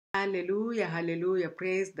Hallelujah, hallelujah.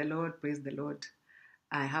 Praise the Lord, praise the Lord.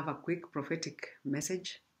 I have a quick prophetic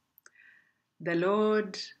message. The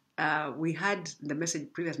Lord, we had the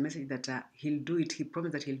previous message that He'll do it. He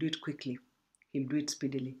promised that He'll do it quickly. He'll do it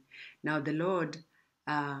speedily. Now the Lord,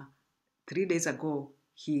 3 days ago,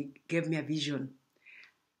 He gave me a vision.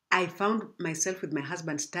 I found myself with my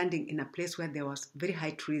husband standing in a place where there was very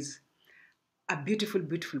high trees. A beautiful,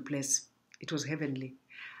 beautiful place. It was heavenly.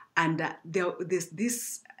 And there's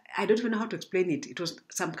this, I don't even know how to explain it. It was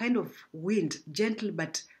some kind of wind, gentle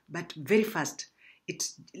but very fast.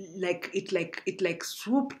 It like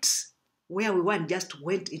swooped where we were and just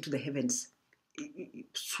went into the heavens. It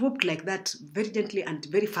swooped like that, very gently and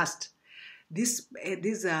very fast. This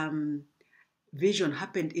vision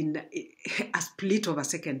happened in a split of a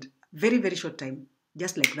second, very, very short time,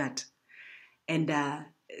 just like that. And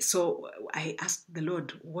so I asked the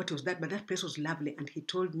Lord, what was that? But that place was lovely. And He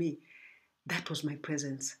told me, that was my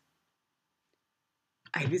presence.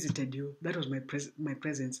 I visited you. That was my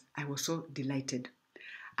presence. I was so delighted.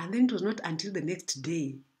 And then it was not until the next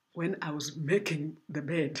day when I was making the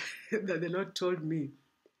bed that the Lord told me,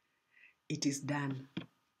 it is done.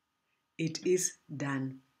 It is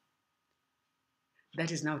done.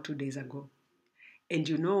 That is now 2 days ago. And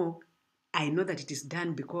I know that it is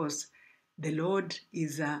done because the Lord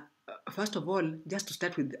is, first of all, just to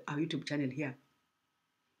start with our YouTube channel here,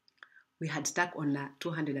 we had stuck on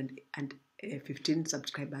 215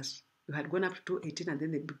 subscribers. We had gone up to 218 and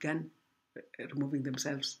then they began removing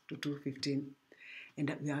themselves to 215.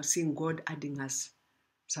 And we are seeing God adding us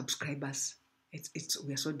subscribers.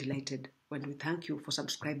 We are so delighted when we thank you for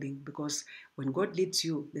subscribing, because when God leads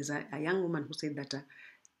you, there's a young woman who said that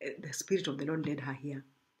the Spirit of the Lord led her here.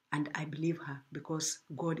 And I believe her because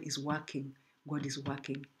God is working. God is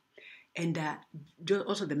working. And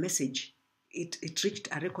also the message, it reached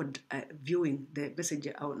a record viewing, the message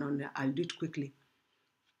on I'll do it quickly.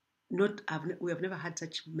 We have never had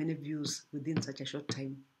such many views within such a short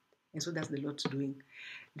time. And so that's the Lord's doing.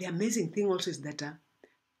 The amazing thing also is that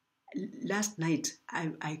last night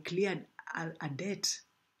I cleared a debt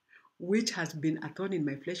which has been a thorn in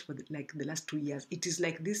my flesh for the last 2 years. It is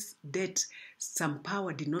like this debt, some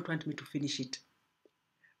power did not want me to finish it.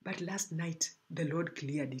 But last night, the Lord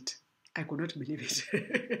cleared it. I could not believe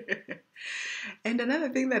it. And another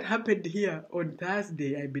thing that happened here on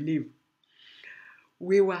Thursday, I believe,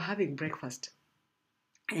 we were having breakfast.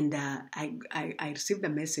 And I received a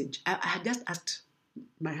message. I had just asked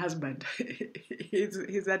my husband. He's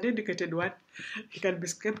an educated one. He can be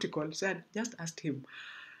skeptical. So I just asked him,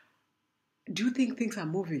 do you think things are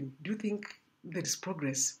moving? Do you think there is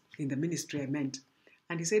progress in the ministry I meant?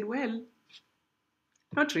 And he said, well,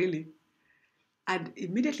 not really. And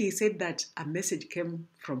immediately he said that a message came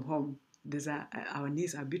from home. There's our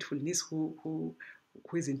niece, our beautiful niece, who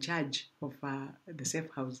is in charge of the safe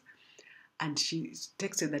house. And she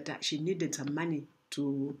texted that she needed some money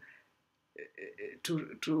to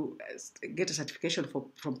get a certification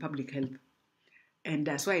from public health. And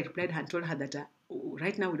so I replied her and told her that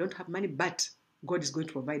right now we don't have money, but God is going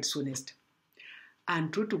to provide soonest.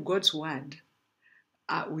 And true to God's word,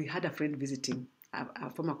 we had a friend visiting,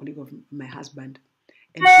 a former colleague of my husband.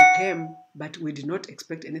 And she came, but we did not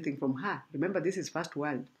expect anything from her. Remember, this is first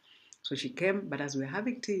world. So she came, but as we were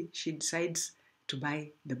having tea, she decides to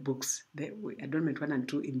buy the books, the Adornment 1 and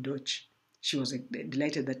 2 in Dutch. She was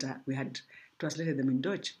delighted that we had translated them in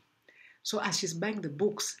Dutch. So as she's buying the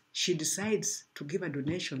books, she decides to give a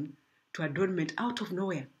donation to Adornment out of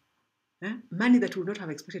nowhere. Money that we would not have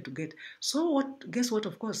expected to get. So guess what,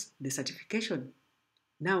 of course, the certification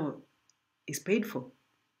now is paid for.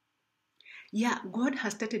 Yeah, God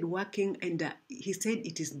has started working and He said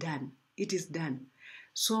it is done. It is done.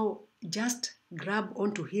 So just grab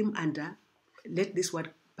onto Him and let this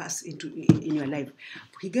word pass in your life.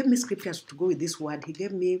 He gave me scriptures to go with this word. He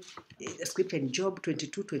gave me a scripture in Job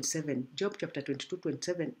 22:27. Job chapter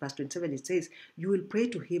 22:27, verse 27, it says, you will pray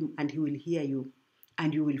to Him and He will hear you,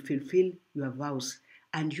 and you will fulfill your vows.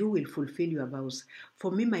 And you will fulfill your vows.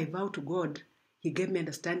 For me, my vow to God, He gave me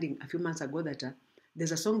understanding a few months ago that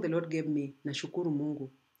there's a song the Lord gave me, Nashukuru Mungu.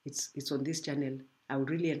 It's on this channel. I would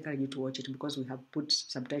really encourage you to watch it because we have put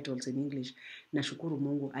subtitles in English. Nashukuru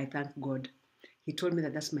Mungu, I thank God. He told me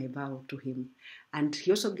that that's my vow to Him. And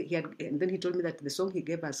then he told me that the song He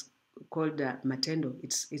gave us called Matendo,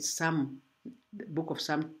 it's Psalm, the book of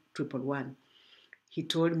Psalm 111. He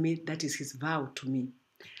told me that is His vow to me.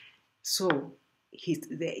 So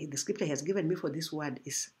the scripture He has given me for this word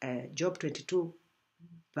is Job 22,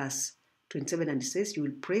 verse 27, and it says, you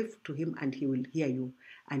will pray to Him and He will hear you,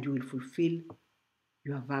 and you will fulfill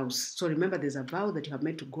your vows. So remember, there's a vow that you have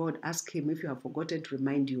made to God. Ask him if you have forgotten to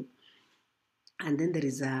remind you. And then there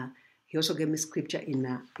is he also gave me scripture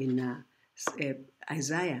in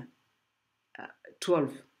Isaiah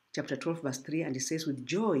 12, chapter 12, verse 3, and it says, with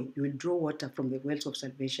joy you will draw water from the wells of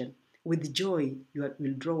salvation. With joy you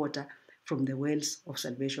will draw water from the wells of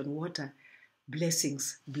salvation. Water,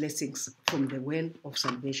 blessings from the well of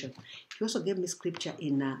salvation. He also gave me scripture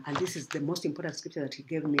in, and this is the most important scripture that he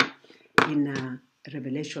gave me, in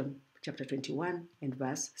Revelation chapter 21 and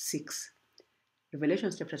verse 6.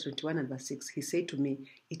 Revelation chapter 21 and verse 6, he said to me,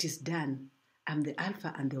 it is done. I'm the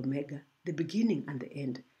Alpha and the Omega, the beginning and the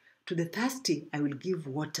end. To the thirsty I will give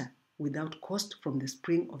water without cost from the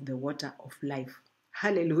spring of the water of life.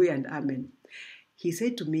 Hallelujah and amen. He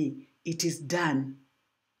said to me, it is done.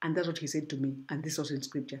 And that's what he said to me. And this also in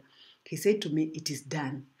scripture. He said to me, it is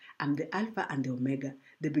done. I'm the Alpha and the Omega,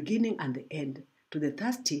 the beginning and the end. To the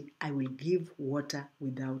thirsty I will give water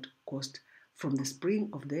without cost from the spring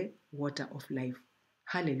of the water of life.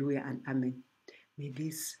 Hallelujah and amen. May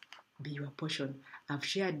this be your portion. I've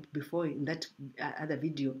shared before in that other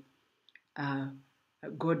video,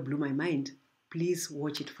 God blew my mind. Please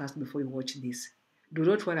watch it first before you watch this. Do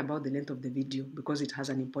not worry about the length of the video because it has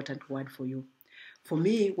an important word for you. For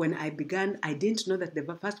me, when I began, I didn't know that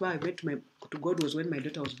the first vow I made to God was when my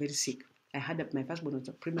daughter was very sick. I had my firstborn was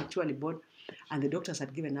prematurely born, and the doctors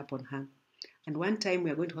had given up on her. And one time we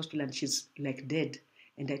were going to hospital and she's like dead.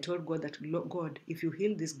 And I told God that, God, if you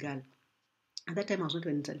heal this girl, at that time I was not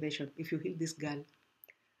in salvation, if you heal this girl,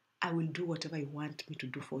 I will do whatever you want me to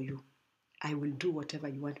do for you. I will do whatever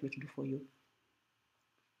you want me to do for you.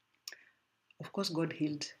 Of course, God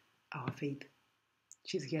healed our faith.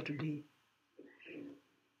 She's here today.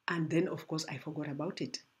 And then, of course, I forgot about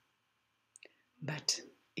it. But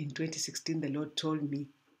in 2016, the Lord told me,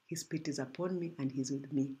 his spirit is upon me and he's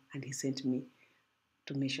with me, and he sent me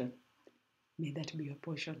to mission. May that be your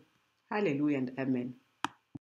portion. Hallelujah and amen.